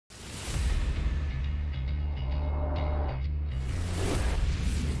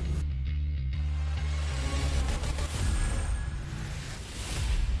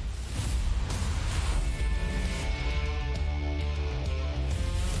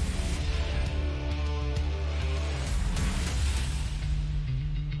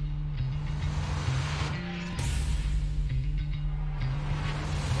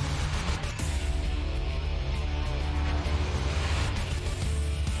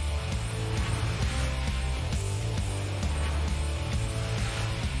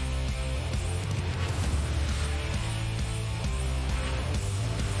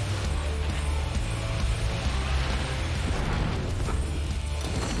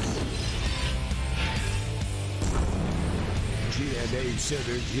DNA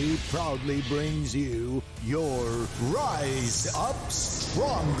Synergy proudly brings you your Rise Up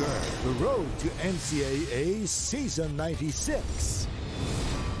Stronger, the road to NCAA Season 96.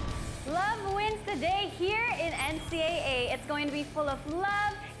 Love wins the day here in NCAA. It's going to be full of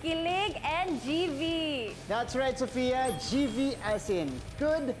love, kilig, and GV. That's right, Sophia. GV as in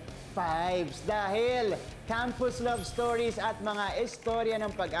good vibes. Dahil campus love stories at mga istorya ng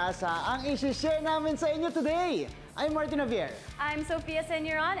pag-asa ang isi-share namin sa inyo today. I'm Martin Javier. I'm Sophia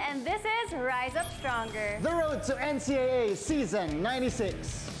Senoron, and this is Rise Up Stronger, The road to NCAA Season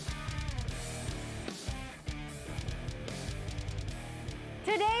 96.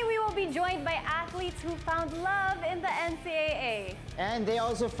 Today, we will be joined by athletes who found love in the NCAA. And they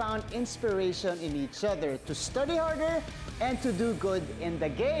also found inspiration in each other to study harder and to do good in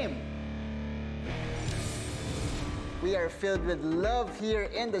the game. We are filled with love here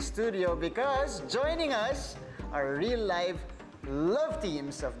in the studio because joining us are real-life love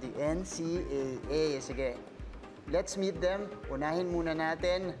teams of the NCAA. Sige, let's meet them. Unahin muna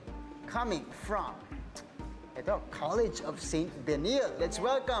natin, coming from ito, College of St. Benil. Let's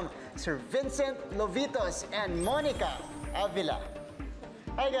welcome Sir Vincent Lovitos and Monica Avila.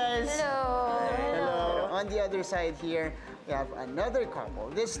 Hi guys! Hello! Hello! On the other side here, we have another couple.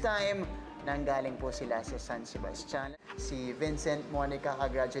 This time, nanggaling po sila sa San Sebastian. Si Vincent, Monica,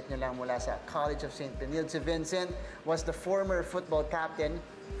 kagraduate nyo lang mula sa College of St. Benil. Si Vincent was the former football captain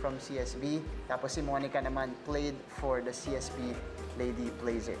from CSB. Tapos si Monica naman played for the CSB Lady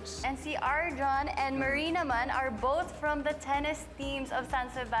Blazers. And si Arjon and Marie naman are both from the tennis teams of San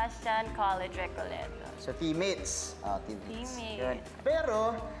Sebastian College Recoleto. So teammates. Teammates. Yun.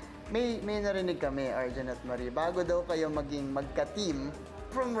 Pero may narinig kami, Arjon at Marie, bago daw kayo maging magka-team,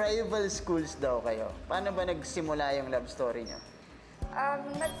 from rival schools daw kayo. Paano ba nagsimula yung love story niyo?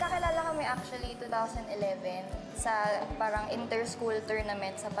 Nagkakilala kami actually 2011 sa parang inter-school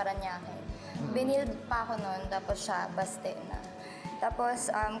tournament sa Parañaque. Binild pa ako noon, tapos siya baste na. Tapos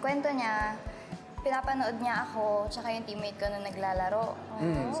kwento niya, pinapanood niya ako, tsaka yung teammate ko nung naglalaro.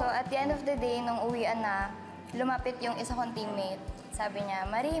 So at the end of the day, nung uwian na, lumapit yung isa kong teammate. Sabi niya,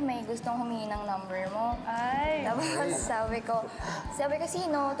 Marie, may gustong humingi ng number mo. Ay! Tapos sabi ko,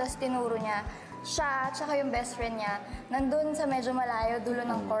 sino? Tapos tinuro niya, siya, tsaka yung best friend niya, nandun sa medyo malayo, dulo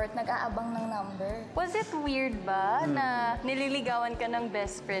ng court, nag-aabang ng number. Was it weird ba na nililigawan ka ng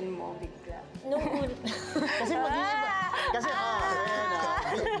best friend mo bigla? Nung Kasi mag-iiba. Kasi,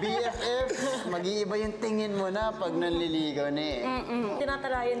 BFF, mag-iiba yung tingin mo na pag nanliligaw na eh.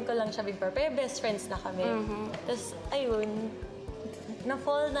 Tinatarayan ko lang siya before, pero best friends na kami. Tapos, ayun,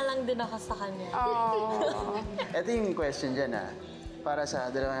 na-fall na lang din ako sa kanya. Ito yung question dyan para sa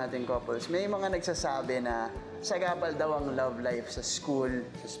dalawa nating couples. May mga nagsasabi na sagapal daw ang love life sa school,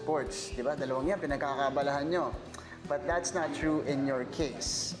 sa sports. Di ba? Dalawang yan, pinagkakabalahan nyo. But that's not true in your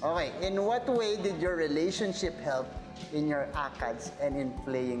case. Okay, in what way did your relationship help in your ACADS and in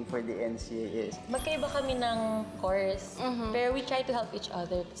playing for the NCAA? Magkaiba kami ng course, pero we try to help each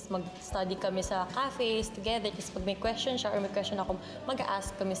other. Tapos mag-study kami sa cafes together. Tapos pag may question siya or may question ako,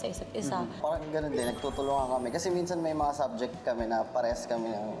 mag-ask kami sa isa't isa. Parang ganun din, nagtutulungan kami. Kasi minsan may mga subject kami na pares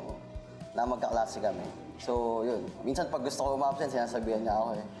kami na magkaklase kami. So, yun. Minsan pag gusto ko umabsent, sinasabihan niya ako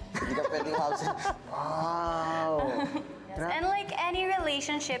eh. Hindi ka pwedeng umabsent. Wow! Yes. And like any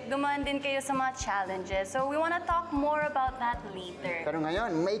relationship, dumaan din kayo sa mga challenges. So we want to talk more about that later. Pero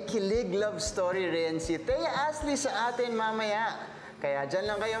ngayon, may kilig love story rin si Thea Astley sa atin mamaya. Kaya dyan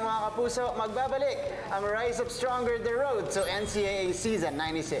lang kayo mga kapuso, magbabalik ang Rise Up Stronger, The Road to NCAA Season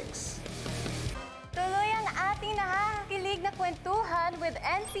 96. Tuloy ang ating nakakakilig na kwentuhan with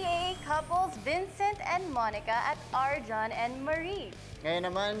NCAA couples Vincent and Monica at Arjon and Marie.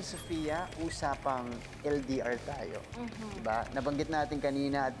 Ngayon naman, Sophia, usapang LDR tayo. Diba? Nabanggit natin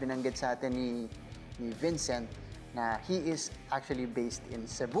kanina at binanggit sa atin ni Vincent na he is actually based in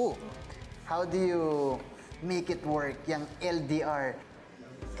Cebu. How do you make it work, yung LDR?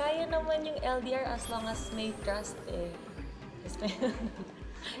 Kaya naman yung LDR as long as may trust eh.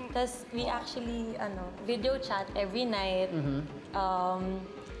 Tapos we actually video chat every night.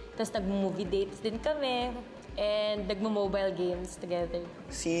 Tapos nag-movie dates din kami. And nagmo-mobile games together.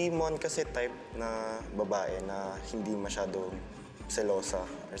 Si Mon kasi type na babae na hindi masyado selosa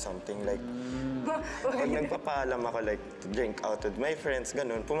or something. Like, pag nagpapaalam ako like to drink out with my friends,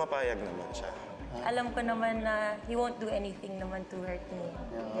 ganun, pumapayag naman siya. Alam ko naman na he won't do anything naman to hurt me.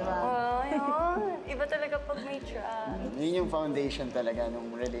 Diba? Oh, yun. Iba talaga pag may trust. Yun yung foundation talaga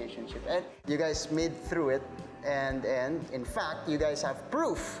ng relationship. And you guys made through it. And in fact, you guys have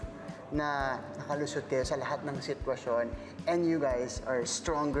proof na nakalusot kayo sa lahat ng sitwasyon and you guys are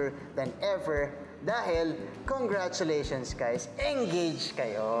stronger than ever Dahil, congratulations guys, engaged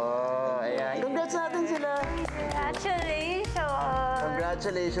kayo. Ayan. Congrats natin sila. Congratulations!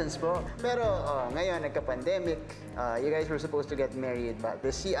 Congratulations po. Pero ngayon, nagka-pandemic, you guys were supposed to get married ba?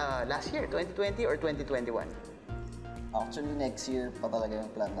 Last year, 2020 or 2021? Actually, next year pa talaga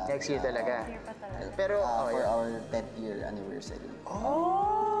yung plan natin. Next year talaga. Pero, For our 10th year anniversary.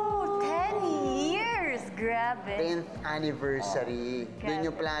 Oh, 10 years! Grabe. 10th anniversary. Doon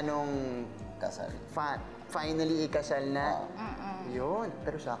yung planong Kasal. finally ikasal na. Yun.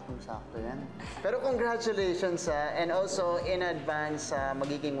 Pero saktong-sakto yan. Pero congratulations and also in advance sa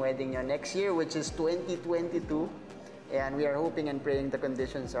magiging wedding nyo next year, which is 2022. And we are hoping and praying the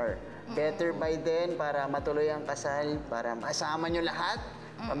conditions are better by then para matuloy ang kasal, para masama nyo lahat,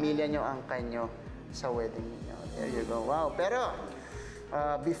 pamilya nyo, angkan nyo sa wedding niyo. There you go. Wow. Pero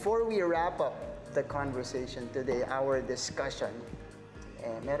before we wrap up the conversation today, our discussion,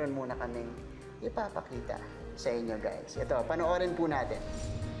 meron muna kaming ipapakita sa inyo guys. Ito, panoorin po natin.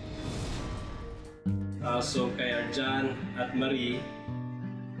 So kay Arjan at Marie,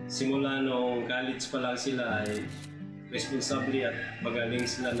 simula nung college pa lang sila ay responsable at magaling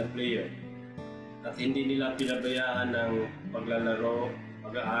sila na player. At hindi nila pinabayaan ng paglalaro,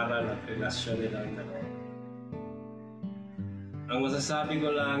 pag-aaral at relasyon nilang dalawa. Ang masasabi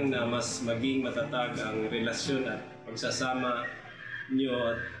ko lang na mas maging matatag ang relasyon at pagsasama niyo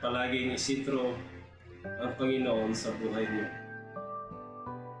at palaging isitro ang Panginoon sa buhay niyo.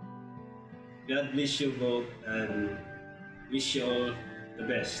 God bless you both and wish you all the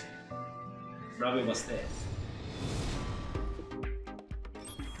best. Bravo Baste.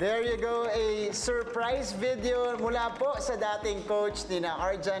 There you go, a surprise video mula po sa dating coach ni na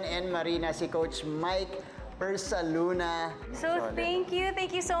Arjan and Marina, si Coach Mike Persaluna. So thank you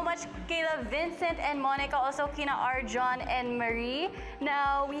so much kila Vincent and Monica, also kina Arjan and Marie.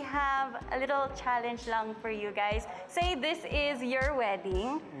 Now we have a little challenge lang for you guys. Say this is your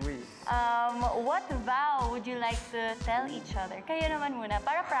wedding. What vow would you like to tell each other? Kayo naman muna,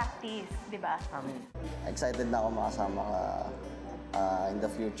 para practice, di ba? Excited na ako makasama ka in the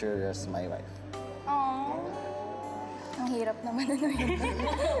future as my wife. Aww. Ang hirap naman ano yun.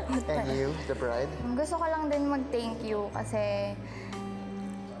 And you, the bride? Gusto ko lang din mag-thank you kasi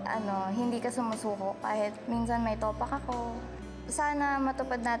hindi ka sumusuko kahit minsan may topak ako. Sana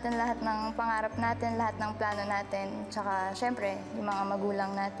matupad natin lahat ng pangarap natin, lahat ng plano natin. Tsaka, syempre, yung mga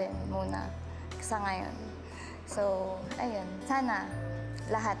magulang natin muna sa ngayon. So, ayun. Sana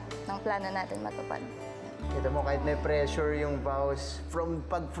lahat ng plano natin matupad. Ito mo, kahit may pressure yung vows, from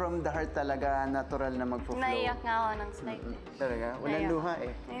the heart talaga, natural na magpo-flow. Naiyak nga ako ng slight. Talaga? Walang Naiyak. luha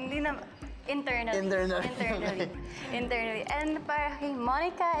eh. Hindi na, internally. Internally. And para kay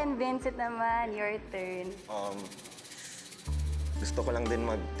Monica and Vincent naman, your turn. Gusto ko lang din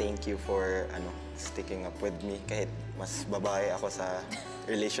mag-thank you for sticking up with me kahit mas babae ako sa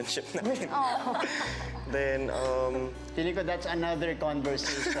relationship natin. Then, Feeling ko that's another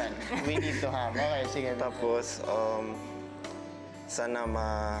conversation we need to have. Okay, sige. tapos, sana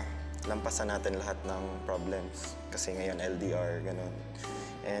malampasan natin lahat ng problems. Kasi ngayon, LDR, ganun.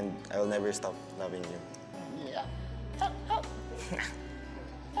 And I'll never stop loving you. Yeah.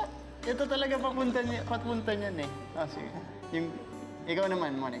 Ito talaga papunta niyan eh. Sige. Ikaw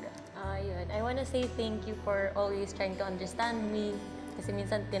naman, Monica. Yun. I wanna say thank you for always trying to understand me. Kasi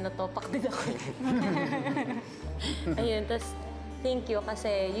minsan tinatopak din ako. Ayun, tapos thank you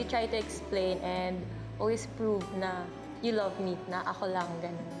kasi you try to explain and always prove na you love me, na ako lang,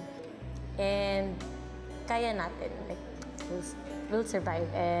 ganun. And kaya natin. Like, we'll survive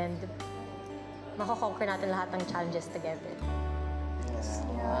and mako-conquer natin lahat ng challenges together.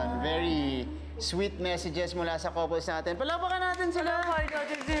 Very sweet messages mula sa couples natin. Palapakan natin sila!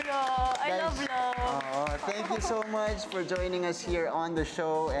 I love love. Thank you so much for joining us here on the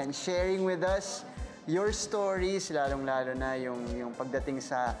show and sharing with us your stories, lalong-lalo na yung pagdating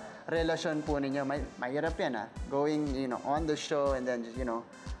sa relasyon po ninyo. Mahirap yan going on the show and then just,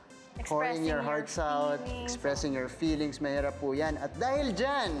 pouring your hearts out, expressing your feelings, mahirap po yan. At dahil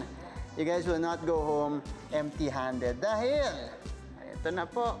dyan, you guys will not go home empty-handed. Dahil, ito na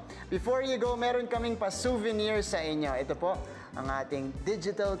po. Before you go, meron kaming pa-souvenir sa inyo. Ito po, ang ating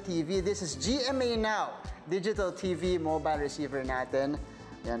digital TV. This is GMA Now, digital TV mobile receiver natin.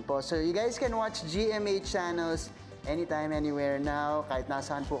 Yan po. So you guys can watch GMA channels anytime, anywhere now. Kahit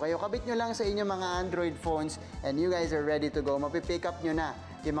nasaan po kayo. Kabit nyo lang sa inyong mga Android phones and you guys are ready to go. Mapipick up nyo na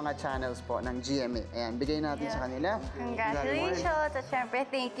yung mga channels po ng GMA. Ayan, bigay natin sa kanila. Congratulations! At syempre,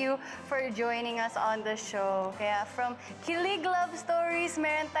 thank you for joining us on the show. Kaya from Kilig Love Stories,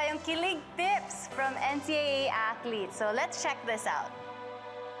 meron tayong Kilig Tips from NCAA athletes. So let's check this out.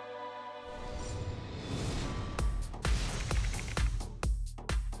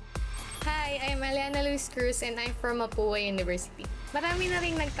 Hi, I'm Eliana Luis Cruz and I'm from Mapua University. Marami na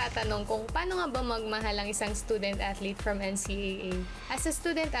rin nagtatanong kung paano nga ba magmahal ang isang student-athlete from NCAA. As a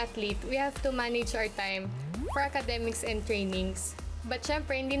student-athlete, we have to manage our time for academics and trainings. But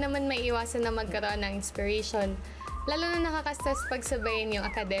syempre, hindi naman maiiwasan na magkaroon ng inspiration. Lalo na nakaka-stress pagsabayin yung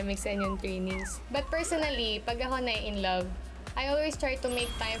academics and yung trainings. But personally, pag ako na in love, I always try to make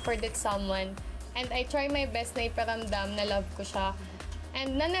time for that someone and I try my best na iparamdam na love ko siya.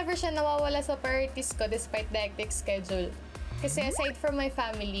 And na never siya nawawala sa priorities ko despite the hectic schedule. Kasi aside from my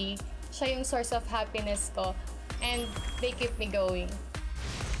family, siya yung source of happiness ko and they keep me going.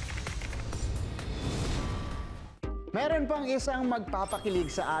 Meron pang isang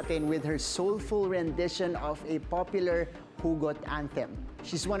magpapakilig sa atin with her soulful rendition of a popular hugot anthem.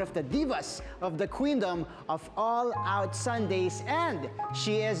 She's one of the divas of the queendom of All Out Sundays and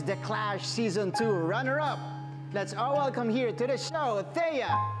she is the Clash Season 2 runner-up. Let's all welcome here to the show, Thea,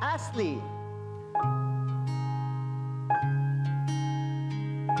 Astley.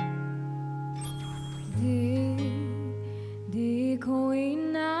 Di ko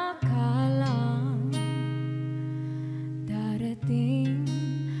inakalang darating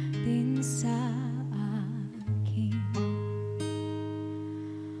din sa akin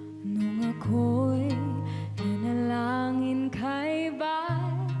nung ako'y nanalangin kay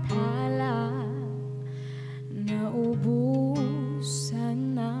Bathala. Naubusan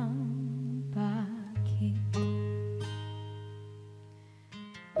ng bakit?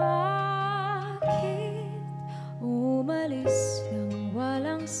 Bakit umalis nang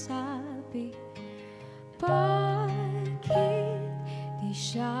walang sabi? Bakit di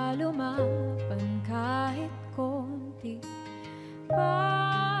siya lumaban kahit konti?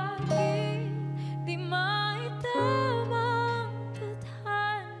 Bakit di maitamang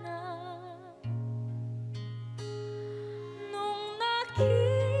tadhana?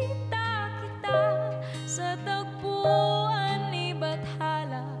 Kita kita sa tagpuan ni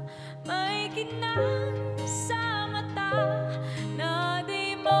Bathala, may kinang sa mata na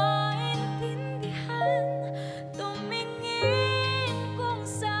di maintindihan. Tumingin kung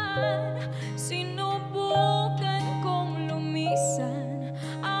saan sinubukan kong lumisan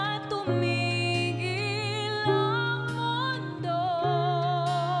at tumigil ang mundo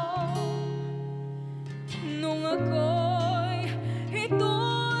nung ako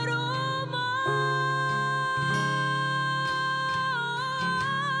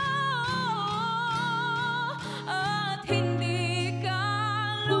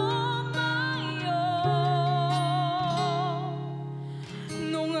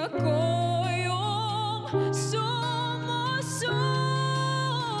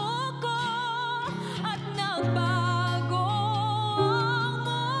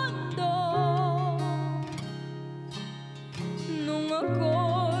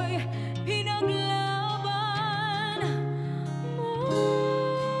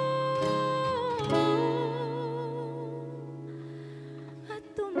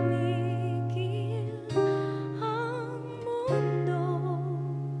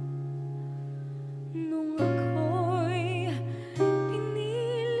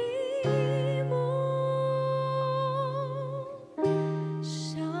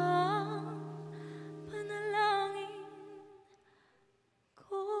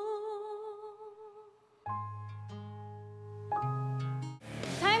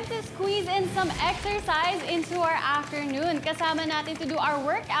squeeze in some exercise into our afternoon. Kasama natin to do our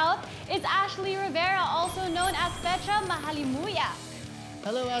workout is Ashley Rivera, also known as Petra Mahalimuya.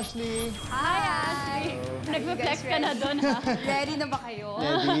 Hello, Ashley. Hi, Ashley. Nagpe-flex ka na doon, ha? Ready na ba kayo?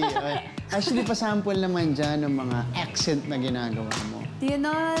 Ready. Okay. Ashley, pasample naman dyan ng mga accent na ginagawa mo. Do you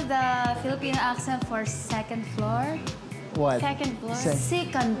know the Filipino accent for second floor? What? Second floor?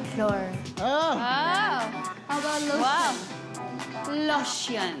 Second floor. Oh! Wow! How about lotion? Wow.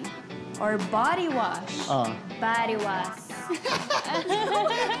 Lotion. Or body wash. Oh. Body wash.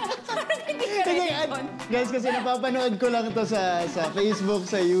 Guys, kasi napapanood ko lang to sa Facebook,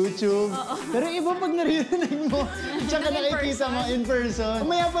 sa YouTube. Pero iba pag naririnig mo, tsaka nakikita mo in person.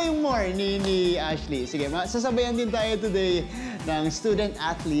 Umaya pa yung more ni Ashley. Sige, sasabayan din tayo today ng student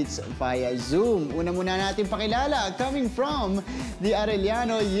athletes via Zoom. Una muna natin pakilala, coming from the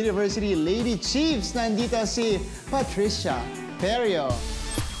Arellano University Lady Chiefs, nandito si Patricia Perio.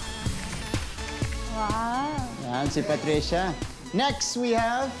 Wow. Yan, si Patricia. Next, we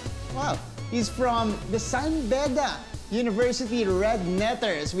have, wow, he's from the San Beda University Red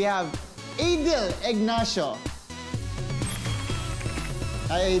Netters. We have Adil Ignacio.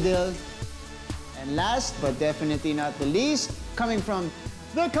 Hi, Adil. And last, but definitely not the least, coming from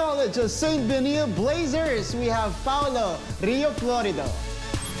the College of St. Benilde Blazers, we have Paulo Rio Florido.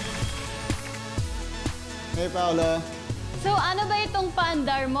 Hey, Paolo. So, ano ba itong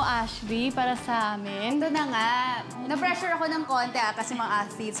paandar mo, Ashley, para sa amin? Ito na nga. Na-pressure ako ng konti kasi mga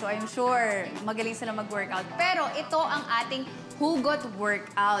athletes, so I'm sure magaling sila mag-workout. Pero ito ang ating hugot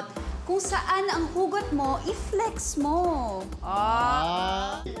workout. Kung saan ang hugot mo, i-flex mo.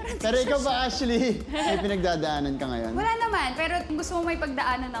 Pero ikaw ba, Ashley? May pinagdadaanan ka ngayon? Wala naman, pero kung gusto mo may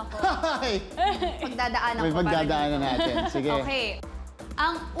pagdaanan ako. Pagdadaanan ko. May pagdadaanan natin. Sige. Okay.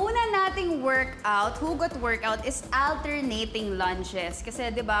 Ang una nating workout, hugot workout, is alternating lunges.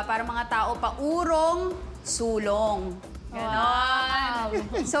 Kasi, di ba, para mga tao paurong, sulong.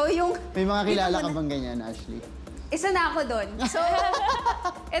 Ganon. So, yung... May mga kilala ka bang ganyan, Ashley? Isa na ako doon. So,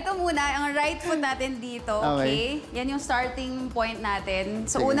 ito muna, ang right foot natin dito, okay? Yan yung starting point natin.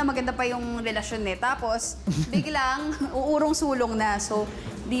 So, una, maganda pa yung relasyon eh. Tapos, biglang, uurong sulong na. So,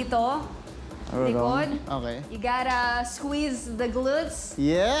 dito, likod. Okay. You gotta squeeze the glutes.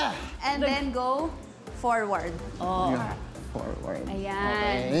 Yeah! And then go forward. Oh. Yeah. Forward.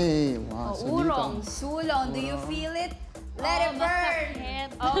 Ayan. Okay. Wow. So urong, sulong. Do you feel it? Let it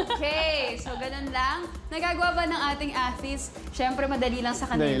burn! Okay, so ganun lang. Nagagawa ba ng ating athletes? Siyempre, madali lang sa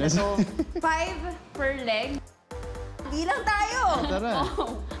kanila. So, 5 per leg. Bilang tayo! Tara.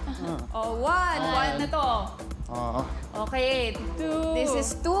 Oh, 1 na to. Okay, 2. This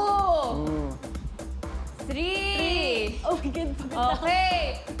is 2. 3. Oh my God.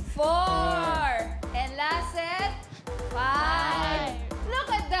 Okay, 4. And last set, 5.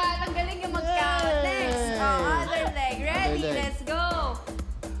 Look at that! Ang galing yung mag-count. Next, other leg. Ready? Let's go.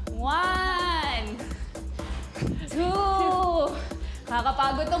 1, 2.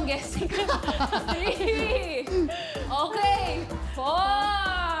 Kakapagod tong guessing. 3. Okay. 4.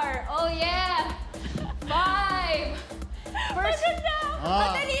 Oh yeah. 5. First.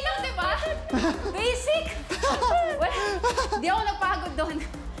 Madali lang, di ba? Basic. Di ako napagod doon.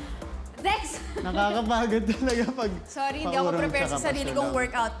 Next. Nakakapagod talaga pag Sorry, hindi ako prepare sa sarili kong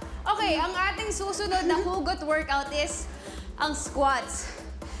workout. Okay, ang ating susunod na hugot workout is ang squats.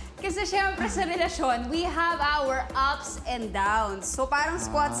 Kasi syempre sa relasyon, we have our ups and downs. So parang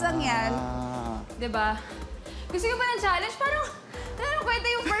squats lang yan. Diba? Gusto ko ba ng challenge? Parang kwenta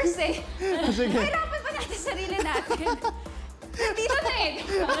yung first eh. Mahirapan pa natin sarili natin. Dito na eh.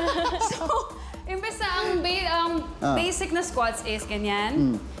 So, imbes na ang basic na squats is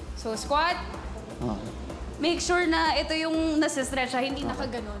ganyan. So, squat. Make sure na ito yung nasa-stretch, hindi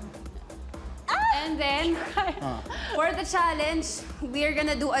nakaganon. And then, for the challenge, we're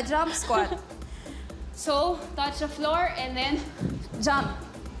gonna do a jump squat. So, touch the floor and then jump.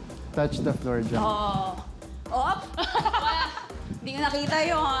 Touch the floor jump. Up. Hindi ko nakita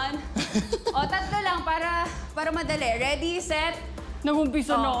yun. Tatlo lang para madali. Ready, set.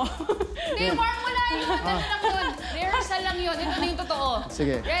 Nag-umpisa na. Hindi, formula yun. Tatlo lang yun. Rehearsal lang yun. Ito na yung totoo.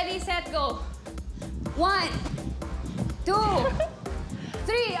 Sige. Ready, set, go. 1, 2, 3.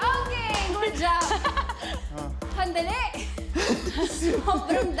 Okay, good job. Ang dali.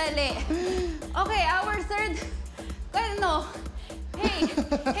 Sobrang dali. Okay, our third. Ano?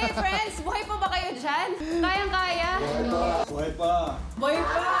 Hey friends, buhay pa ba kayo dyan? Kayang-kaya? Buhay pa. Buhay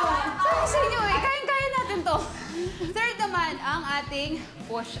pa. Sabi sa inyo eh, kayang-kaya natin to. Third naman, ang ating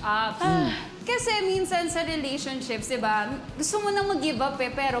push-ups. Kasi minsan sa relationships, diba, gusto mo nang mag-give up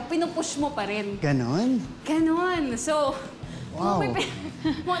eh, pero pinupush mo pa rin. Ganon? Ganon. So, wow.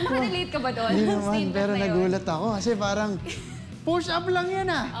 Nakarelate ka ba doon? Hindi naman, pero nagulat ako kasi parang push-up lang yan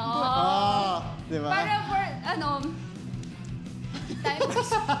ah. Diba? Para for, okay.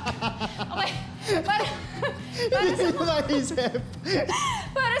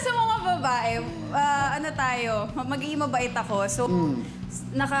 Para sa mga babae, magiging mabait ako. So,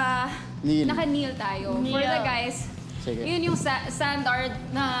 naka-kneel tayo. For the guys, yun yung standard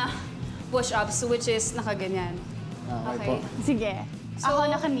na push-ups, which is nakaganyan. Okay. Sige. So, ako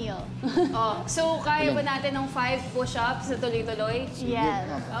naka-kneel. So, kaya ba natin ng 5 push-ups na tuloy-tuloy? Yes.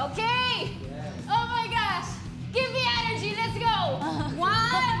 Okay! Oh my gosh! Give me energy! Let's go! 1, 2,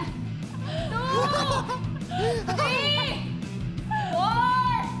 3,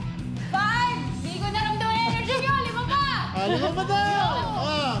 4, 5! Hindi ko naramdaman energy nyo! 5 pa! 5 pa tayo!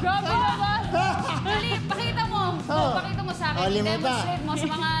 Grabe naman! Dali, pakita mo. Pakita mo sa akin. I-demonstrate mo sa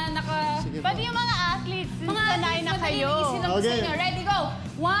mga Pati yung mga athletes, sanay na kayo. Okay. Ready, go!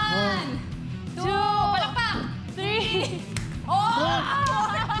 1, 2, palakpak! 3, 5!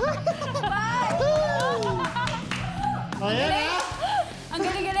 Ayan! Ang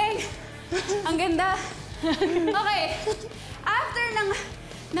galing-galing! Ang ganda! Okay. After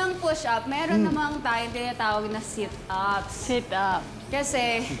ng push-up, meron namang tayong tinatawag na sit-ups. Sit-up.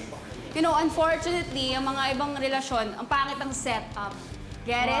 Kasi, unfortunately, ang mga ibang relasyon, ang pangit ang set-up.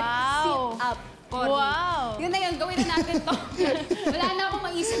 Get it? Wow. Sit-up. Corny. Wow! Yun na yun, gawin na natin to. Wala na akong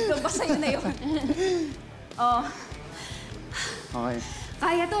maisip doon, basta yun na yun. Oh. Okay.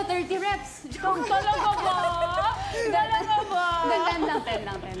 Kaya to, 30 reps. Joke. Talaga ba? Talaga ba? 10 lang.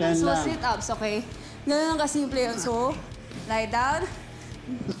 10 So, lang. sit-ups, okay? Ganun lang kasimple yun. So, lie down.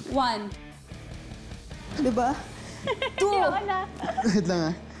 1. Diba? 2. Wait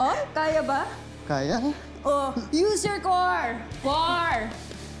lang Oh, kaya ba? Kaya? Oh, use your core. 4.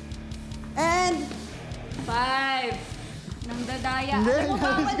 And 5. Nang dadaya. Hindi, Alam mo,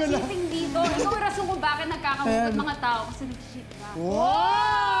 bawal ayos ko lang. cheating dito. Ikaw ang rason kung bakit nagkakamukot mga tao kasi nag-cheat ka.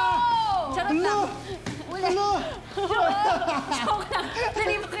 Wow! Charot lang. Uli. Joke lang.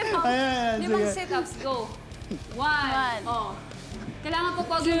 Ayan, Limang sige. sit-ups. Go. 1. Oh. Kailangan po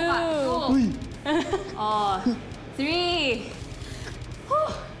pag ka. 2. Uy! Oh. 3.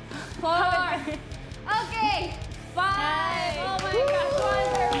 4. Okay. 5. Oh my gosh.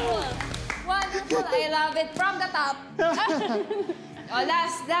 Wonderful. Wonderful. I love it. From the top. Oh,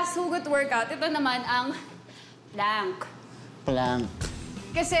 last hugot workout. Ito naman ang plank. Plank.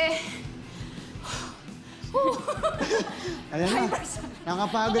 Kasi, Ayan na.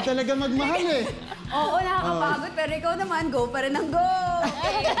 Nakapagod talaga magmahal eh. oo, nakakapagod. Pero ikaw naman, go pa rin ang go.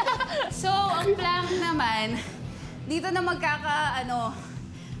 Okay. So, ang plank naman, dito na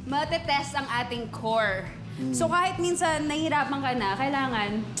matetest ang ating core. So, kahit minsan nahihirapan ka na,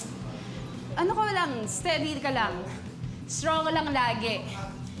 kailangan, steady ka lang. Strong lang lagi.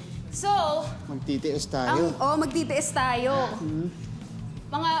 So, Magtitiis tayo. magtitiis tayo.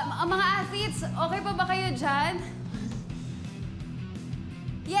 Mga athletes, okay pa ba kayo dyan?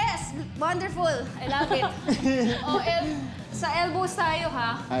 Yes! Wonderful! I love it. Sa elbows tayo,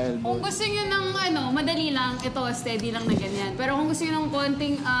 ha? Elbows. Kung gusto nyo ng madali lang, ito, steady lang na ganyan. Pero kung gusto nyo ng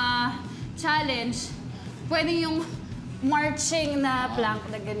konting challenge, pwede yung marching na plank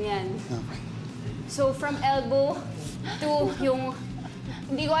na ganyan. So, from elbow to yung...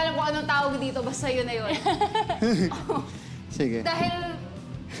 Hindi ko alam kung anong tawag dito, basta yun na yun. Sige. Dahil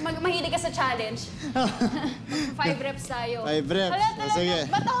mahilig ka sa challenge. 5 reps tayo. 5 reps. Wala talaga. Sige.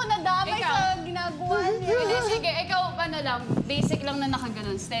 Ba't ako nadamay Ikaw. sa ginagawa niya? Hindi, sige. Ikaw, lang. Basic lang na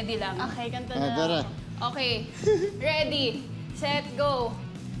nakaganon. Steady lang. Okay, ganito na Tara. lang. Okay. Ready. Set, go.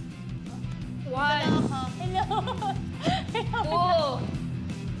 1. Hello.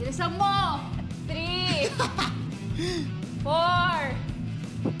 2. Bilisan mo. 3. 4.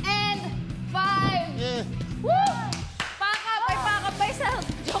 And 5. Yeah. Woo! Pakap! Ay, pakap by self.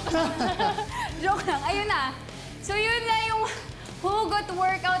 Joke lang. Joke lang. Ayun na. So, yun na yung hugot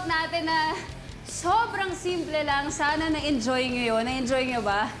workout natin na sobrang simple lang. Sana na-enjoy nyo yun. Na-enjoy nyo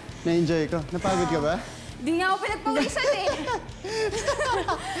ba? Na-enjoy ko. Napagod ka ba? Di nga ako pinagpawisan eh.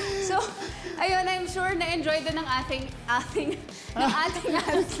 So, ayun, I'm sure na-enjoy din ng ating athletes.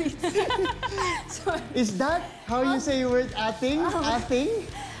 So, Is that how you say word ating? Ating?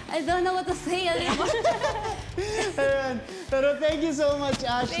 I don't know what to say anymore. Ayan. Pero thank you so much,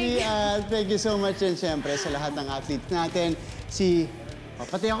 Ashley. Thank you so much din, siyempre, sa lahat ng athletes natin.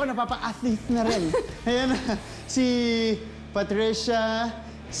 Pati ako napapa-athlete na rin. Ayan, si Patricia,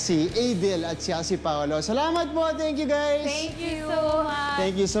 si Adel, at si Paolo. Salamat po. Thank you, guys. Thank you so much.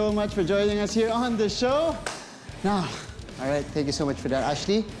 Thank you so much for joining us here on the show. Now, all right, thank you so much for that,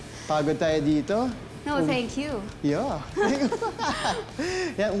 Ashley. Pagod tayo dito. No, thank you. Yeah.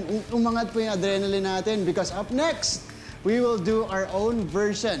 Umangat po yung adrenaline natin because up next, we will do our own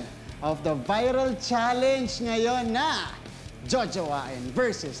version of the viral challenge ngayon na Jojowain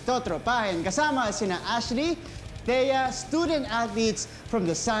versus Totropahin. Kasama sina Ashley, Thea, student athletes from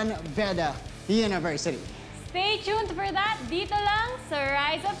the San Beda University. Stay tuned for that dito lang sa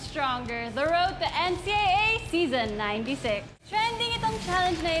Rise Up Stronger, the road to NCAA Season 96. Trending itong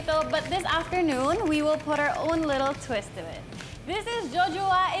challenge na ito, but this afternoon, we will put our own little twist to it. This is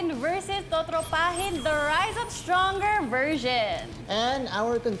Jojowain versus Totropahin, the Rise Up Stronger version. And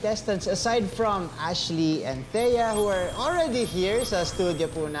our contestants, aside from Ashley and Thea, who are already here sa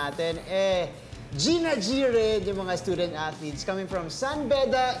studio po natin, Gina G. Red, yung mga student athletes coming from San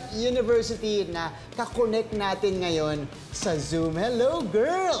Beda University na kakonect natin ngayon sa Zoom. Hello,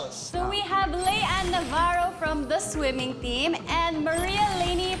 girls! So we have Leanne Navarro from the swimming team and Maria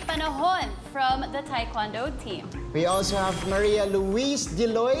Laney Panahon from the Taekwondo team. We also have Maria Luis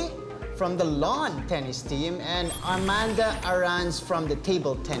Diloy from the lawn tennis team and Amanda Aranz from the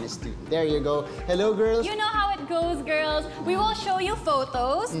table tennis team. There you go. Hello, girls. You know how it goes, girls. We will show you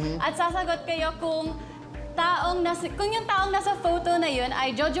photos at sasagot kayo kung yung taong nasa photo na yun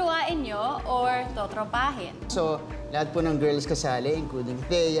ay jojowain nyo or totropahin. So, lahat po ng girls kasali, including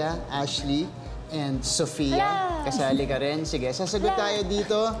Thea, Ashley, and Sophia. Hello. Kasali ka rin. Sige, sasagot tayo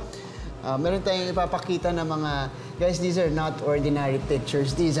dito. Meron tayong ipapakita na mga... Guys, these are not ordinary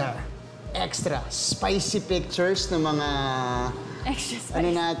pictures. These are extra spicy pictures ng mga... Extra spicy. Ano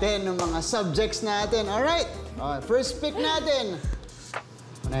natin, ng mga subjects natin. Alright, first pick natin.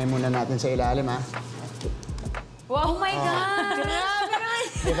 Unahin muna natin sa ilalim, ha? Wow, oh my God! Grabe naman.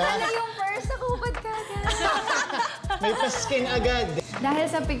 Diba? Ano yung first? Nakubad ka agad. May paskin agad. Dahil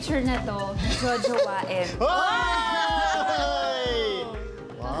sa picture na to, jojowain. Hoy!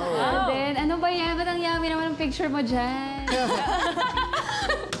 Wow. And then, ano ba yan? Ba't ang yummy naman ang picture mo dyan?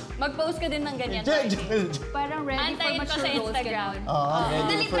 Mag-post ka din ng ganyan. Parang ready Antayin for ko mature sa roles, Instagram. ganon. Oo,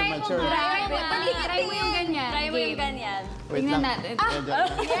 ready for mature. Try mo yung ganyan. Try mo yung ganyan. Wait Tingnan lang. natin.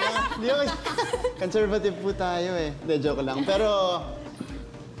 Hindi ako... Conservative po tayo eh. Hindi, joke lang. Pero...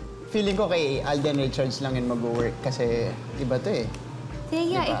 Feeling ko kay Alden Richards lang yun mag-work kasi iba to eh.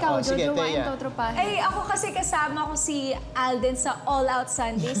 Thea, Diba? ikaw, Sige, jojowain, Thea. totropahin. Ay, ako kasi kasama ko si Alden sa All Out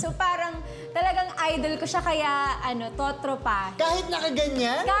Sunday. So parang talagang idol ko siya kaya totropa. Kahit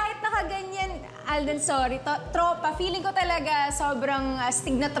nakaganyan? Kahit nakaganyan, Alden, sorry. Tropa. Feeling ko talaga sobrang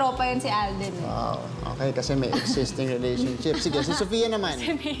astig na tropa yun si Alden. Wow. Okay, kasi may existing relationship. Sige, si Sophia naman.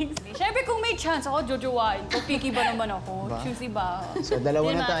 Siyempre kung may chance ako, jojowain ko. Picky ba naman ako? Ba? Choosy ba? So,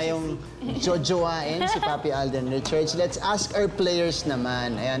 dalawa na tayong jojowain, si Papi Alden Richards. Let's ask our players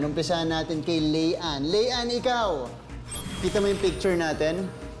naman. Ayan, umpisahan natin kay Leanne. Leanne, ikaw. Kita mo yung picture natin?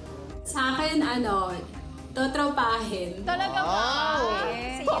 Sa akin, totropahin. Talaga ba? Wow!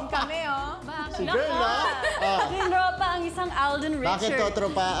 Same kami, oh. Si girl, ha? Tinropa ang isang Alden Richards.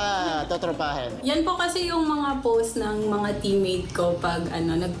 Bakit totropahin? Yan po kasi yung mga post ng mga teammate ko pag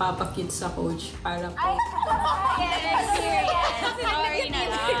nagpapakute sa coach para po. Sorry na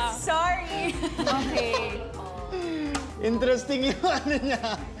lang. Sorry. Okay. Interesting yung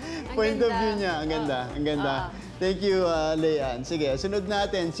niya. Point of view niya. Ang ganda, ang ganda. Thank you, Leanne. Sige, sunod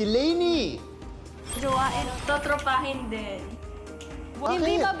natin. Si Lainey. Jojowain, totropahin din. Bakit?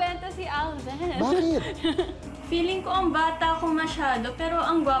 Hindi mabenta si Alden. Bakit? Feeling ko ang bata ko masyado, pero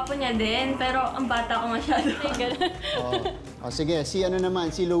ang gwapo niya din, pero ang bata ko masyado. Sige, si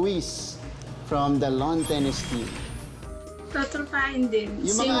si Luis from the lawn tennis team. Totropahin din.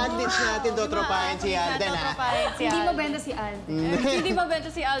 Yung mga athletes natin, totropahin si Alden, ha? Hindi mabenta si Alden. Hindi mabenta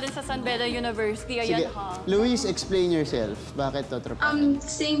si Alden sa San Beda University. Sige, Ayan ha. Luis, explain yourself. Bakit totropahin?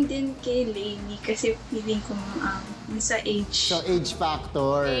 Same din kay Lainey kasi feeling ko sa age. So, age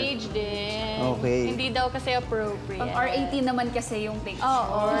factor. Age din. Okay. Hindi daw kasi appropriate. Pang R18 naman kasi yung picture.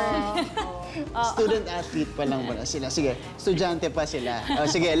 Student-athlete pa lang pala sila. Sige, estudyante pa sila.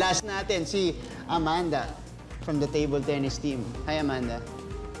 Sige, last natin, si Amanda from the table tennis team. Hi, Amanda.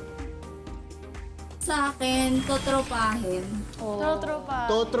 Sa akin, totropahin.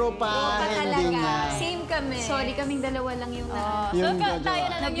 Totropahin din niya. Same kami. Sorry, kaming dalawa lang yung So, Yung tayo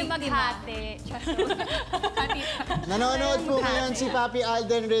na lang yung Nabiktima. maghati. Nanonood po ngayon si Papi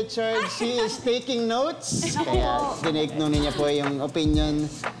Alden Richards. She is taking notes. Kaya tinake note niya po yung opinion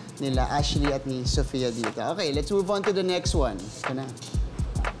nila Ashley at ni Sophia dito. Okay, let's move on to the next one. Ito na.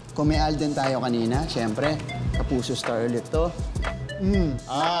 Kung may Alden tayo kanina, syempre, Kapuso star ulit to.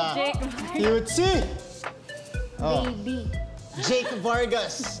 Cutesy! baby. Jake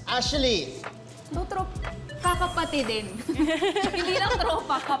Vargas. Ashley. Kakapatid din. Hindi lang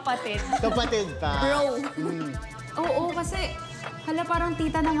tropa, kapatid. Kapatid pa. Bro. Oo, kasi hala parang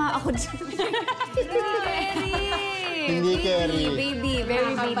tita na nga ako dyan. Hindi carry. Baby,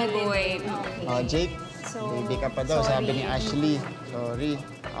 very baby boy. Jake, baby ka pa daw, sabi ni Ashley. Sorry.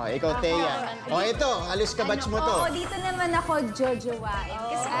 Ikaw, Thea. Ito, halos kabatch mo to. Dito naman ako jojowain.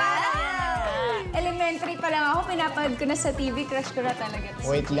 Kasi parang elementary pa lang ako, pinapanood ko na sa TV, crush ko na talaga.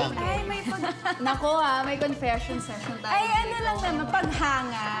 Wait lang. Ay, Nako may confession session tayo. Ay, ano lang naman,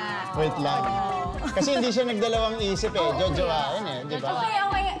 paghanga. Wait lang. Kasi hindi siya nagdalawang isip eh. Jojowain eh, di ba?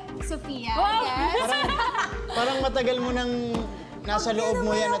 Okay. Sophia, yes? Parang matagal mo nang nasa loob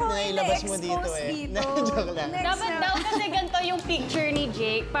mo yan at nailabas mo dito eh. Joke lang. Dapat daw kasi ganito yung picture ni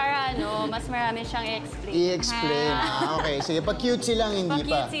Jake para mas marami siyang i-explain. I-explain. Okay, sige. Pag-cutesy lang, hindi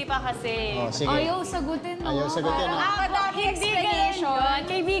pa. Pag-cutesy pa kasi. Sige. Ayaw sagutin mo. Ayaw sagutin. Hindi ganun yun.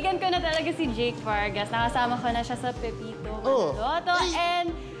 Kaibigan ko na talaga si Jake Vargas. Nakasama ko na siya sa Pepito. Loto.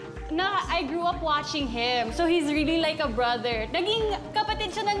 And I grew up watching him. So he's really like a brother. Naging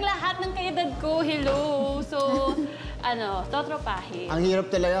kapatid siya ng lahat ng kaedad ko. Hello. So, totropahin. Ang hirap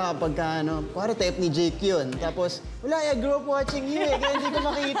talaga kapag para type ni Jake yun. Tapos, wala, I grew up watching you eh. Kaya hindi ko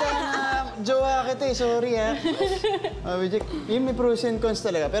makita na jowa kita eh. Sorry ha. Jake, yun may pros and cons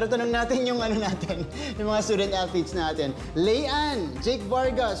talaga. Pero tanong natin yung natin, yung mga student athletes natin. Leanne, Jake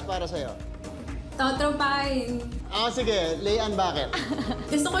Vargas, para sa'yo. Totropahin. Sige. Layan, bakit?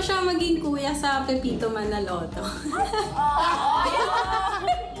 Gusto ko siya maging kuya sa Pepito Manaloto.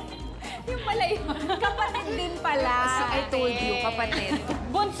 Yung pala yun. Kapatid din pala. I told you, kapatid.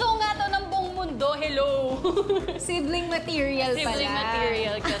 Bunso nga to ng buong mundo. Hello. Sibling material pala. Sibling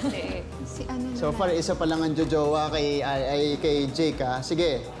material kasi. Si ano So far, isa pa lang ang jojowa kay Jake, ha?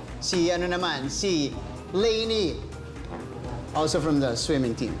 Sige. Si Lainey. Also from the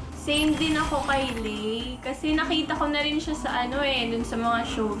swimming team. Same din ako kay Lay. Kasi nakita ko na rin siya sa dun sa mga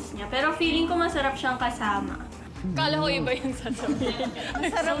shows niya. Pero feeling ko masarap siyang kasama. Kala ko iba yung sasabihin.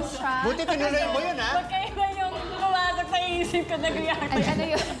 Masarap siya. Buti tinuloy mo yun, ha? Magkaiba yung pumasok sa isip ko, nag-react. Ano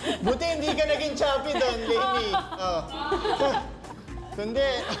yun? Buti hindi ka naging choppy doon, Lainey. Kundi,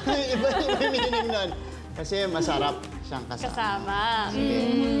 iba yung meaning nun. Kasi masarap siyang kasama.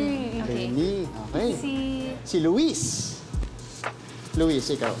 Lainey. Okay. Si Luis. Luis,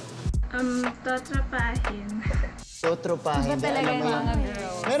 ikaw. Totropahin. Totropahin. Iba talaga yung mga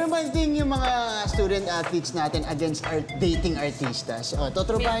girls. Meron ba din yung mga student athletes natin against dating artistas?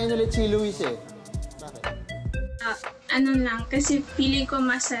 Totropahin ulit si Luis eh. Bakit? Ano lang, kasi feeling ko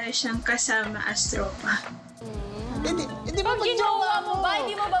masaya siyang kasama as tropa. Hindi ba Pag ginawa mo ba,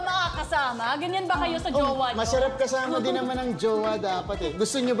 hindi mo ba makakasama? Ganyan ba kayo sa jowa niyo? Masarap kasama din naman ang jowa dapat eh.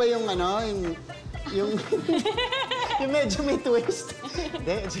 Gusto niyo ba yung yung medyo may twist?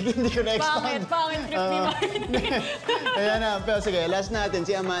 Sige, hindi ko na-expand. Pangit trip ni Martin. Ayan na, pero sige, last natin,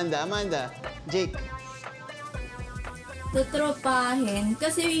 si Amanda. Amanda, Jake. Tutropahin.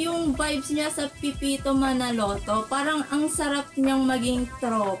 Kasi yung vibes niya sa Pipito Manaloto, parang ang sarap niyang maging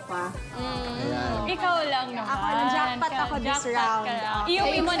tropa. Ayan. Ikaw lang naman. Ako lang, jackpot ako this round.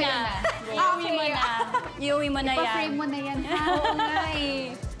 Iuwi mo na. Iuwi mo na yan. Ipa-frame mo na yan, ha? Oo nga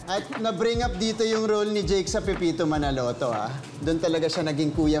eh. At na-bring up dito yung role ni Jake sa Pepito Manaloto, ha? Doon talaga siya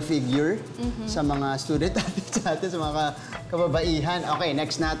naging kuya figure sa mga student athletes natin, sa mga kababaihan. Okay,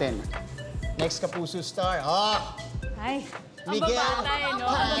 next natin. Next Kapuso star. Ay, Miguel. Ang babata eh, no?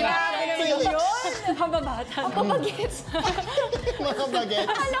 Grabe naman yun. Ang babata. Ang papagets. Mga bagets.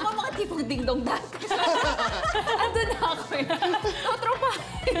 Akala ko mga tipong dingdong dati. Andun na ako eh.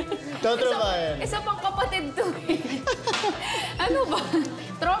 Totropahin. Totropahin. Isa pang kapatid to eh. Ano ba?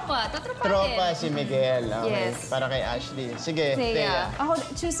 Tropa. Totropahin. Tropa si Miguel. Okay. Yes. Para kay Ashley. Sige, Thea. Ako,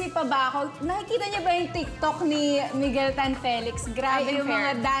 choosy pa ba ako? Nakikita niyo ba yung TikTok ni Miguel Tan Felix? Grabe yung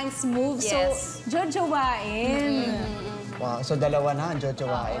mga dance moves. Yes. So, jojowain. Wow, so dalawa na ang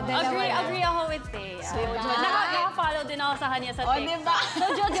jojowain. Agree ako with Thea. So, naka-follow din ako sa kanya sa TikTok. Diba? So,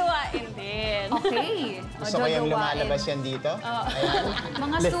 jojowain din. Okay. Gusto ko yung lumalabas yan dito. Ayan.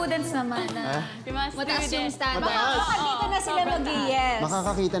 Mga students naman na Yung mga mataas yung students. standard. Mataas. Dito na sila mag-yes.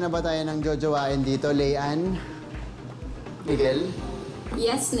 Makakakita na ba tayo ng jojowain dito, Layan? Miguel?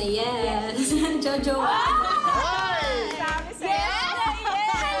 Yes na yes. Jojo.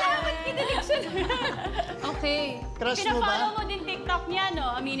 Okay. Crush mo Pina-follow ba? mo din TikTok niya,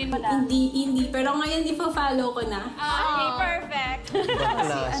 no? Aminin mo na. Hindi. Pero ngayon, ipa-follow ko na. Okay, perfect.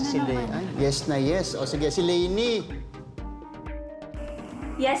 Bakla si Layan. Yes na yes. O sige, si Lainey.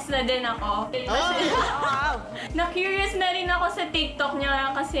 Yes na din ako. Na-curious na rin ako sa TikTok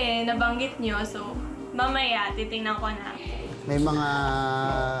niya kasi nabanggit niyo. So, mamaya, titingnan ko na. May mga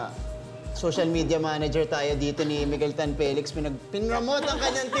social media manager tayo dito ni Miguel Tan Felix. Pinromote ang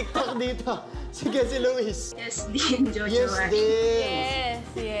kanyang TikTok dito. Sige, si Luis. Yes din, Jojo. Yes din.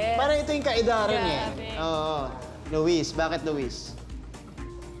 Yes. Parang ito yung kaidaran eh. Grabe. Oo. Luis, bakit Luis?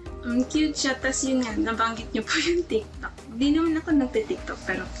 Ang cute siya, tas yun nga, nabanggit niyo po yung TikTok. Di naman ako nagte-TikTok,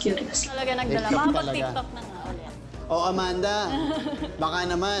 pero curious. Talaga nagdala. TikTok Baka talaga. mag-TikTok na nga ulit. O Amanda, baka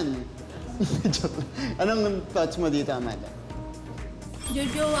naman. Anong thoughts mo dito, Amanda?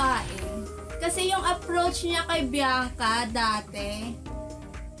 Jojowain. Kasi yung approach niya kay Bianca dati,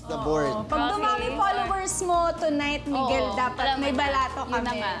 The board. Pag dumami followers mo tonight, Miguel, dapat may balato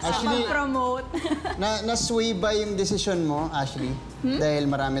kami sa Actually, mag-promote. Na-sway ba yung decision mo, Ashley? Dahil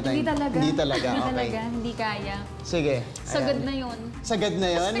marami tayong... Hindi talaga. Okay. Hindi kaya. Sige. Sagad Ayan. na yun. Sagad na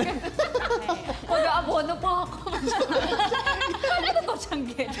yun? Mag-aabono pa ako. Ano to siyang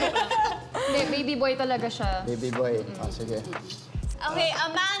gelo? Hindi, baby boy talaga siya. Baby boy. Sige. Okay,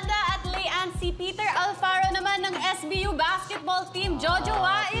 Amanda at Layan, si Peter Alfaro naman ng SBU basketball team.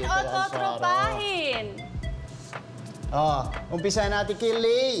 Jojowain o totropahin? Umpisa natin kay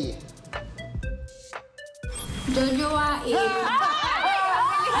Lay. Jojowain.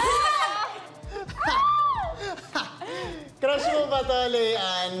 Crush mo ba to,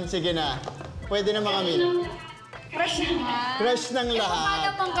 Layan? Sige na. Pwede na mga min. Crush na. Crush ng lahat. Baka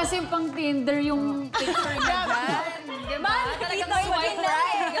naman kasi pang Tinder yung picture niya dyan. Diba? Talagang swipe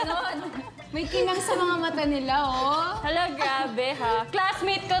right. Ganon. May kinang sa mga mata nila, oh. Hala, grabe ha.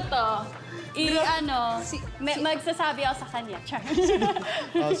 Classmate ko to. Magsasabi ako sa kanya. Char.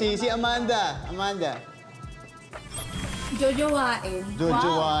 Si Amanda. Jojowain.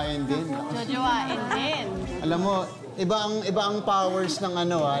 Jojowain din. Jojowain din. Alam mo, iba ang powers ng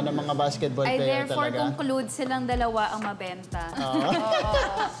ng mga basketball I player therefore talaga. conclude silang dalawa ang mabenta. Oo.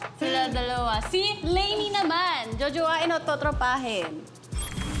 Sila dalawa. Si Lainey naman. Jojowain o totropahin?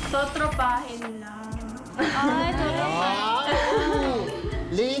 Totropahin lang. Ay, totropahin.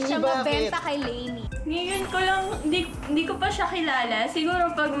 Lainey, Siya bakit? mabenta kay Lainey. Ngayon ko lang, hindi ko pa siya kilala.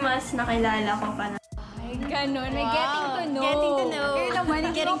 Siguro pag mas nakilala ko pa na. Ay, ganun. Wow. Getting to know. Getting to know. Kaya naman,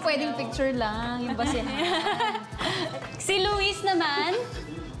 hindi mo pwedeng picture lang. Yung basihan. Si Luis naman.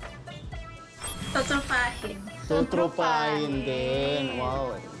 Totropahin. Totropahin din.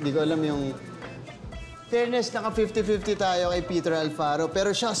 Wow. Hindi ko alam yung... Fairness, naka 50-50 tayo kay Peter Alfaro.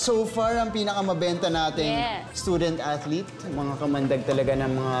 Pero siya, so far, ang pinakamabenta nating student-athlete. Mga kamandag talaga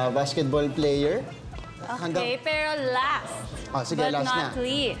ng mga basketball player. Okay, pero last. Sige, but last not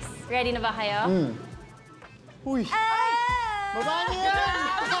least. Ready na ba kayo? Uy! Baba niyo yan!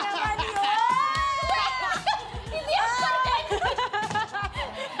 Hindi ako sakit!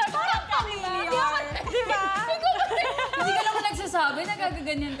 Parang familiar. Di ba? Hindi ka naman nagsasabi,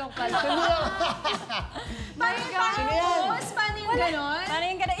 nagagaganyan ka pala. My God! Sino yan? Paano yung ganon? Paano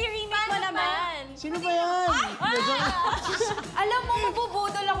yung gano'n? I-remake mo naman. Sino ba yan? Alam mo,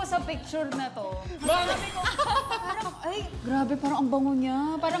 mabubudol ako sa picture na to. Parang, ay, grabe, parang ang bango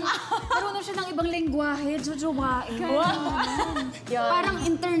niya. Parang, marunong siya ng ibang lengguwahe, jojowain. Parang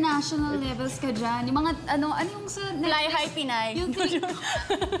international levels ka dyan. Yung mga, ano yung sa... Fly High Pinay. Yung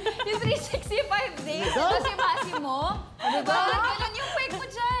 365 days. Kasi basi mo. Diba? Ganun yung fake mo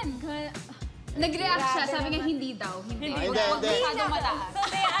dyan. Nag-react siya, sabi nga hindi daw. Hindi. Huwag masyadong mataas.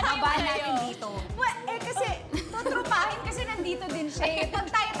 Baba natin dito. Kasi, tutropahin kasi nandito din siya. Pag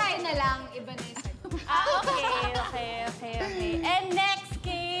tayo na lang, iba na yung Okay. And next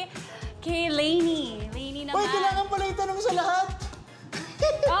kay Lainey. Lainey naman. Uy, kailangan pala itanong sa lahat.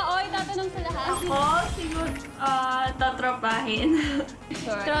 Oo, itatanong sa lahat. Ako, siguro, totropahin.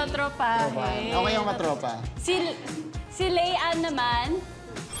 Totropahin. Okay yung katropa. Si Layan naman.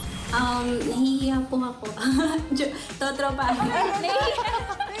 Nahihiya po ako. Totropahin.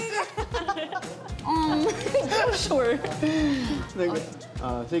 Sure.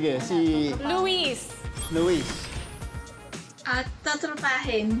 Sige, si... Luis.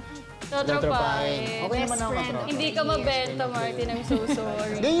 Totropahin. Totropahin. Okay naman ako katropa. Hindi ka mabenta, Martin. I'm so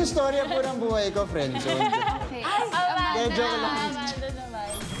sorry. Ganyan yung storya po ng buhay ko, friendzone. Amanda joke lang.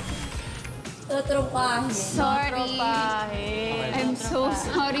 naman. Totropahin. Sorry. I'm so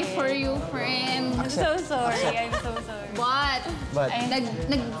sorry for you, friend. I'm so sorry. But? But?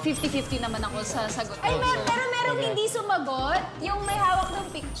 Nag-50-50 naman ako sa sagot. Ay, pero merong hindi sumagot. Yung may hawak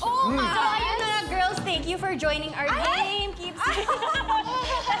ng picture. Oo nga. So, ayun na, girls. Thank you for joining our game. Keep safe.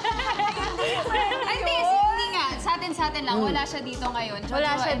 Hindi nga. Sa atin lang. Wala siya dito ngayon.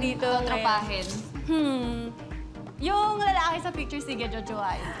 Wala siya dito ngayon. Totropahin. Yung lalaki sa picture, sige,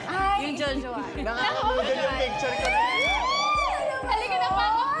 jojowain. Yung jojowain. Nakakabudol yung picture ko. Halika na,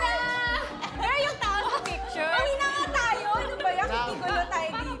 pagod na! Pero yung tao sa picture. Ay, na nga tayo. Ano ba yan? Hindi gulo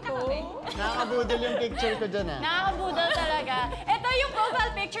tayo dito. Nakakabudol yung picture ko dyan, Nakakabudol talaga. Ito yung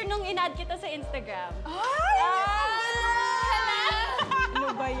profile picture nung in-add kita sa Instagram.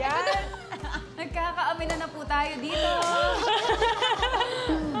 Ano ba yan? Nagkakaamina na po tayo dito.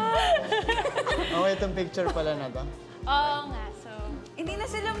 Okay, itong picture pala na to. Oo nga, so... Hindi na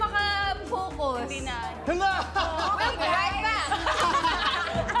sila maka-focus. Hindi na. Hala! We'll be right back.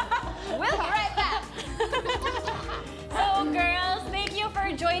 We'll be right back. So, girls, thank you for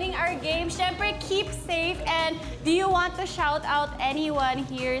joining our game. Siyempre, keep safe. And do you want to shout out anyone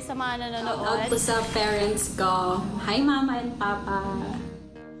here sa mga nanonood? Shout out po sa parents ko. Hi, Mama and Papa.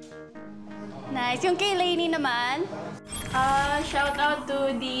 Nice. Yung kay Lainey naman? Shout out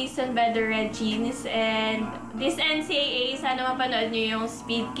to the Sunbetter Red Jeans and this NCAA. Sana mapanood nyo yung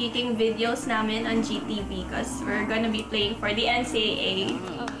speed kicking videos namin on GTV because we're gonna be playing for the NCAA.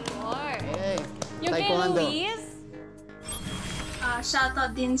 Of course. Hey, Yung kay Luis? Shout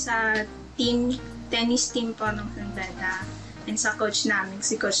out din sa tennis team po ng Sunbetter and sa coach namin,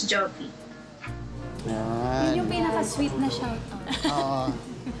 si Coach Joby. Yun yung pinaka-sweet na shoutout. Oo.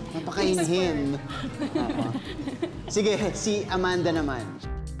 Napakainhin. Sige, si Amanda naman.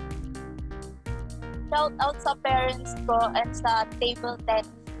 Shout out sa parents ko and sa table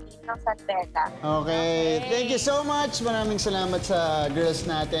tennis team ng Sunbetter. Okay. Thank you so much. Maraming salamat sa girls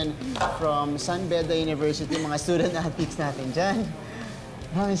natin from Sunbetter University, mga student athletes natin dyan.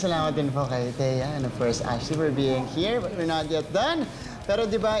 Maraming salamat din po kay Thea and of course Ashley for being here, but we're not yet done. Pero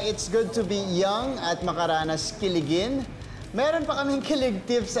di ba, it's good to be young at makaranas kiligin. Meron pa kaming kilig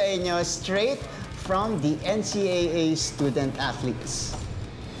tips sa inyo straight from the NCAA student athletes.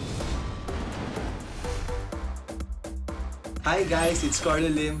 Hi guys, it's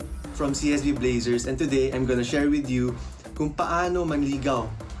Carlo Lim from CSB Blazers and today I'm gonna share with you kung paano manligaw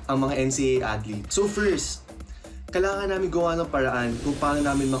ang mga NCAA athlete. So first, kailangan namin gawa ng paraan kung paano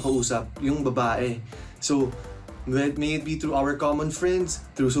namin makausap yung babae. So, may it be through our common friends,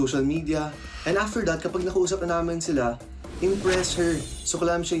 through social media, and after that, kapag nakausap na namin sila, impress her. So,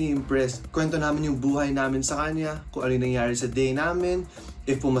 kailangan siya i-impress. Kwento namin yung buhay namin sa kanya, kung ano yung nangyari sa day namin,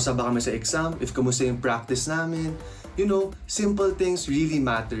 if pumasa ba kami sa exam, if kamusta yung practice namin. You know, simple things really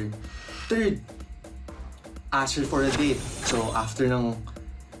matter. Third, ask her for a date. So, after ng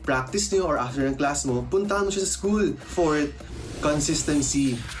practice niyo or after ng class mo, puntahan mo siya sa school. Fourth,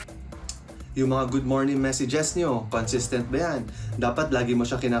 consistency. Yung mga good morning messages niyo, consistent ba yan? Dapat lagi mo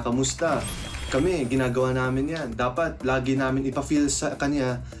siya kinakamusta. Kami, ginagawa namin yan. Dapat lagi namin ipa-feel sa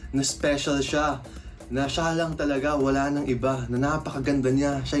kanya na special siya. Na siya lang talaga, wala nang iba. Na napakaganda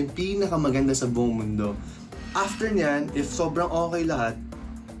niya. Siya yung pinakamaganda sa buong mundo. After niyan, if sobrang okay lahat,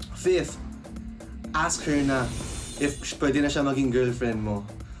 fifth, ask her na if pwede na siya maging girlfriend mo.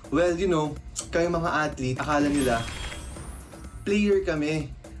 Well, you know, kayong mga athlete, akala nila, player kami,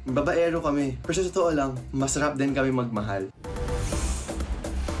 babaero kami. Pero sa totoo lang, masarap din kami magmahal.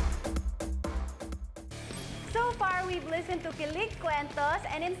 So far, we've listened to kilig kwentos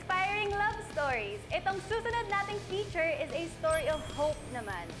and inspiring love stories. Itong susunod nating feature is a story of hope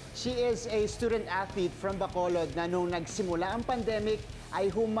naman. She is a student athlete from Bacolod na nung nagsimula ang pandemic ay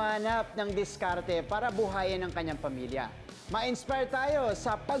humanap ng diskarte para buhayin ang kanyang pamilya. Ma-inspire tayo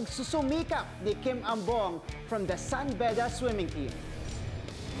sa pagsusumikap ni Kim Ambong from the San Beda swimming team.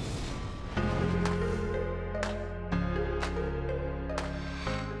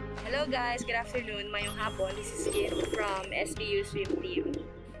 Hello guys, good afternoon, mayong hapon. This is Kim from SBU swim team.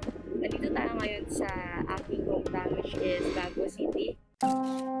 Nandito tayo ngayon sa aking hometown which is Baguio City.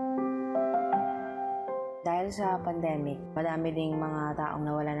 Dahil sa pandemic, madami ding mga taong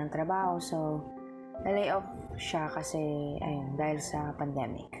nawala ng trabaho, so na-lay off siya kasi, ayun, dahil sa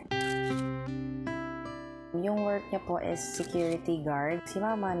pandemic. Yung work niya po is security guard. Si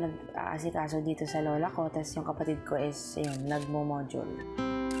mama nag-aasikaso dito sa lola ko, tapos yung kapatid ko is, ayun, nagmo-module.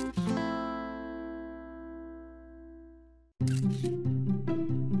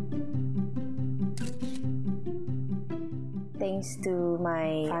 Thanks to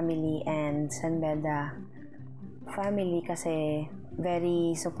my family and San Beda family kasi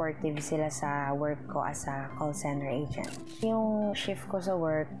very supportive sila sa work ko as a call center agent. Yung shift ko sa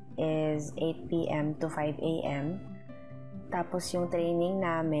work is 8 p.m. to 5 a.m. Tapos yung training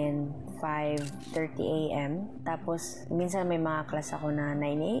namin 5:30 a.m. Tapos minsan may mga class ako na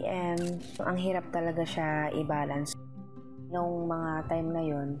 9 a.m. Ang hirap talaga siya i-balance. Nung mga time na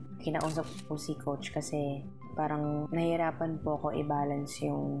yon, kinausap ko si coach kasi parang nahirapan po ako i-balance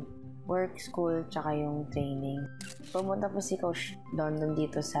yung work, school, tsaka yung training. Pumunta po si coach doon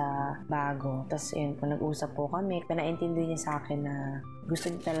dito sa Bago. Tapos yun, kung nag-usap po kami, pinaintindi niya sa akin na gusto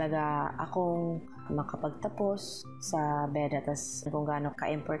niya talaga akong makapagtapos sa Beda. Tapos kung gaano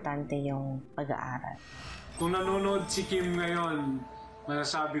ka-importante yung pag-aaral. Kung nanonood si Kim ngayon,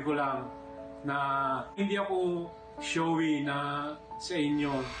 masasabi ko lang na hindi ako showy na sa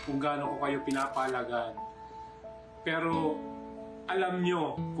inyo kung gaano ko kayo pinapalagan. Pero alam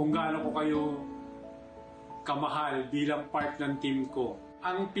nyo kung gaano ko kayo kamahal bilang part ng team ko.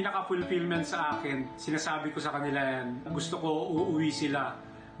 Ang pinaka-fulfillment sa akin, sinasabi ko sa kanila yan, gusto ko uuwi sila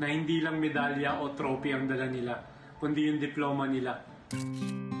na hindi lang medalya o trophy ang dala nila, kundi yung diploma nila.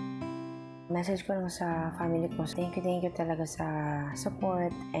 Message ko lang sa family ko, thank you talaga sa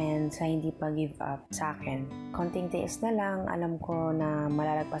support and sa hindi pa-give up sa akin. Konting tiis na lang, alam ko na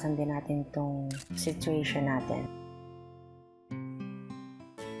malalagpasan din natin itong situation natin.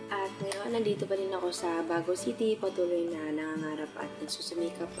 At ngayon, nandito pa rin ako sa Baguio City, patuloy na nangangarap at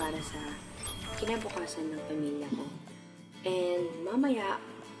nagsusumikap para sa kinabukasan ng pamilya ko. And mamaya,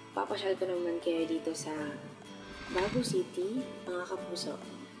 papasyal ko naman kayo dito sa Baguio City, mga kapuso.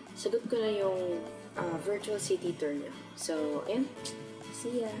 Sagot ko na yung virtual city tour niya. So, ayun.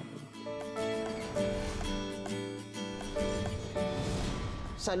 See ya!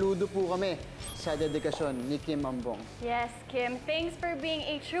 Saludo po kami sa dedikasyon ni Kim Ambong. Yes, Kim, thanks for being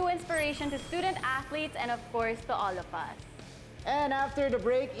a true inspiration to student athletes and of course to all of us. And after the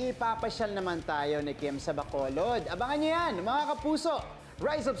break, ipapasyal naman tayo ni Kim sa Bacolod. Abangan niyo yan, mga kapuso!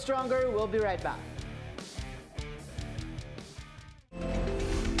 Rise Up Stronger, we'll be right back.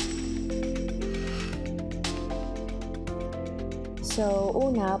 So,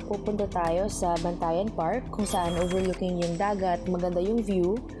 una, pupunta tayo sa Bantayan Park kung saan overlooking yung dagat, maganda yung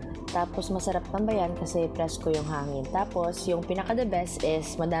view. Tapos masarap tambayan kasi presko yung hangin. Tapos yung pinaka-the best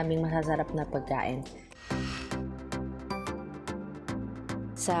is madaming masasarap na pagkain.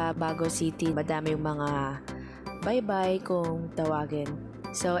 Sa Bago City, madaming mga bye-bye kung tawagin.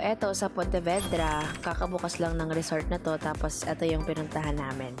 So, eto sa Pontevedra, kakabukas lang ng resort na to, tapos eto yung pinuntahan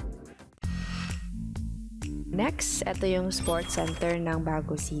namin. Next, ito yung sports center ng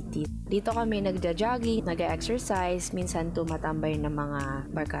Bago City. Dito kami nagja-jogging, nag-exercise, minsan tumatambay ng mga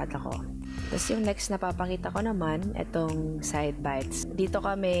barkada ko. Tapos yung next na papakita ko naman, itong side bites. Dito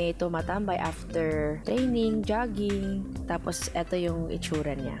kami tumatambay after training, jogging, tapos ito yung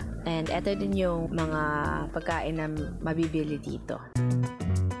itsura niya. And ito din yung mga pagkain na mabibili dito.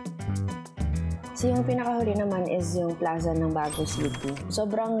 So yung pinakahuli naman is yung plaza ng Bago City.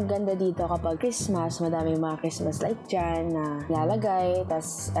 Sobrang ganda dito kapag Christmas, madaming mga Christmas light dyan na lalagay.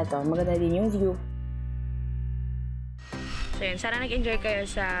 Tapos eto, maganda din yung view. So yun, sana nag-enjoy kayo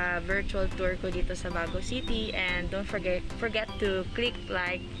sa virtual tour ko dito sa Bago City. And don't forget to click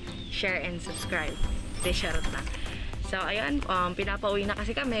like, share, and subscribe. They share na. So ayun, pinapauwi na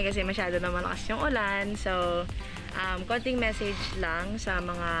kasi kami kasi masyado na malakas yung ulan. So konting message lang sa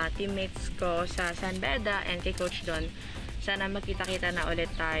mga teammates ko sa San Beda and kay Coach Don. Sana magkita-kita na ulit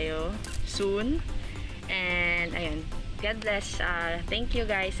tayo soon. And ayun, God bless. Thank you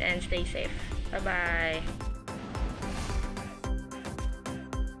guys and stay safe. Bye-bye.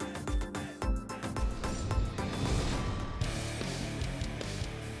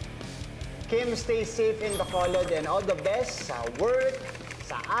 Kim, stay safe in Bacolod and all the best sa work,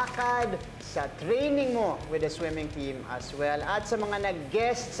 sa akad, sa training mo with the swimming team as well. At sa mga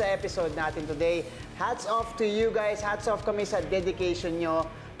nag-guest sa episode natin today, hats off to you guys. Hats off kami sa dedication nyo.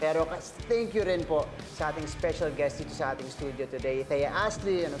 Pero thank you rin po sa ating special guest dito sa ating studio today, Thea,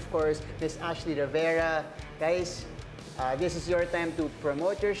 Astley, and of course, Miss Ashley Rivera. Guys, this is your time to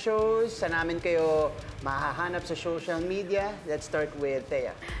promote your shows. Saan namin kayo mahahanap sa social media? Let's start with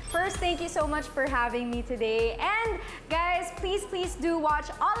Thea. First, thank you so much for having me today. And guys, please do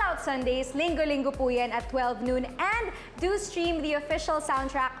watch All Out Sundays. Linggo-linggo po yan at 12 noon. And do stream the official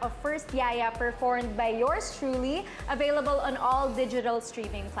soundtrack of First Yaya performed by yours truly. Available on all digital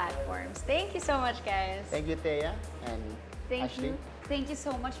streaming platforms. Thank you so much, guys. Thank you, Thea. And Ashley? Thank you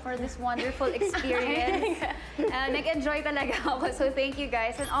so much for this wonderful experience. Nag-enjoy talaga ako, so thank you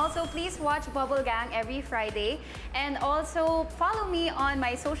guys. And also, please watch Bubble Gang every Friday. And also, follow me on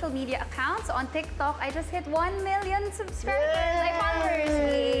my social media accounts. On TikTok, I just hit 1 million subscribers, like followers.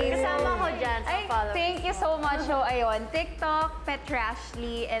 Kasama ko dyan sa followers. Thank you so much. So, ayun, TikTok,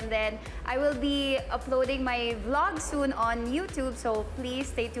 Petrashley, and then I will be uploading my vlog soon on YouTube, so please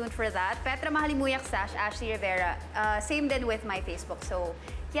stay tuned for that. Petra Mahalimuyak / Ashley Rivera. Same then with my Facebook. So,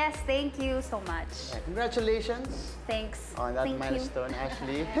 yes, thank you so much. Yeah, congratulations. Thanks. On that milestone,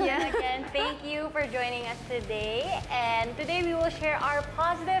 Ashley. Yeah, again, thank you for joining us today. And today we will share our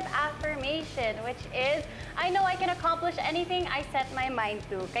positive affirmation, which is, I know I can accomplish anything I set my mind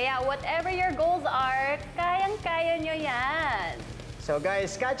to. Kaya whatever your goals are, kayang-kaya nyo yan. So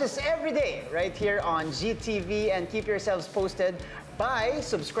guys, catch us every day right here on GTV and keep yourselves posted by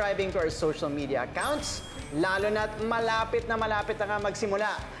subscribing to our social media accounts. Lalo na't malapit na nga magsimula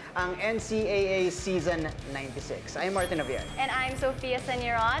ang NCAA Season 96. I'm Martin Javier. And I'm Sophia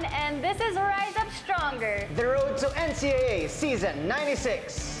Senoron, and this is Rise Up Stronger. The road to NCAA Season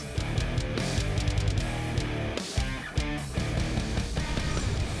 96.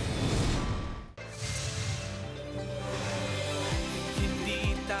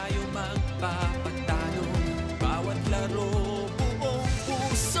 Hindi tayo magpapatalo, bawat laro buong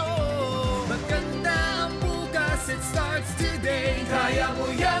puso. Maganda ang bukas, it starts today. Kaya mo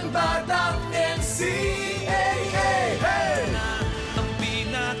yan, batang NCAA. Hey! Na ang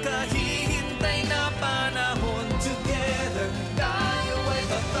pinakahihintay na panahon. Together, tayo ay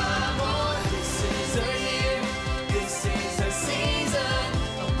tatamon. This is our year, this is our season.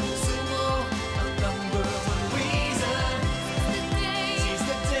 Ang puso mo, ang number one reason. Seize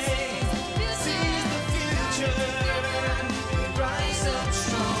the day, seize the future. Rise up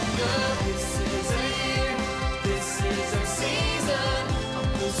stronger. This is our year, this is our season. Ang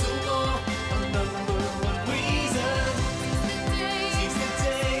puso mo, ang number one reason. Seize the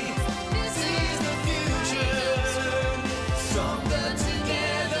day, seize the future. Stronger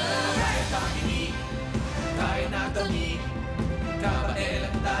together. Kaya takinig, kaya natamig.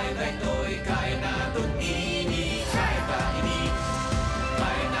 Kapaelan tayo gaytoy, kaya natong inig. Kaya takinig,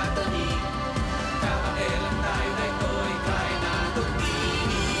 kaya natamig. Kapaelan tayo gaytoy, kaya natong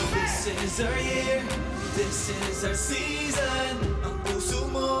inig. This is our year, This is our season. Ang puso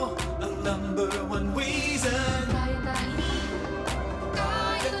mo, ang #1 reason.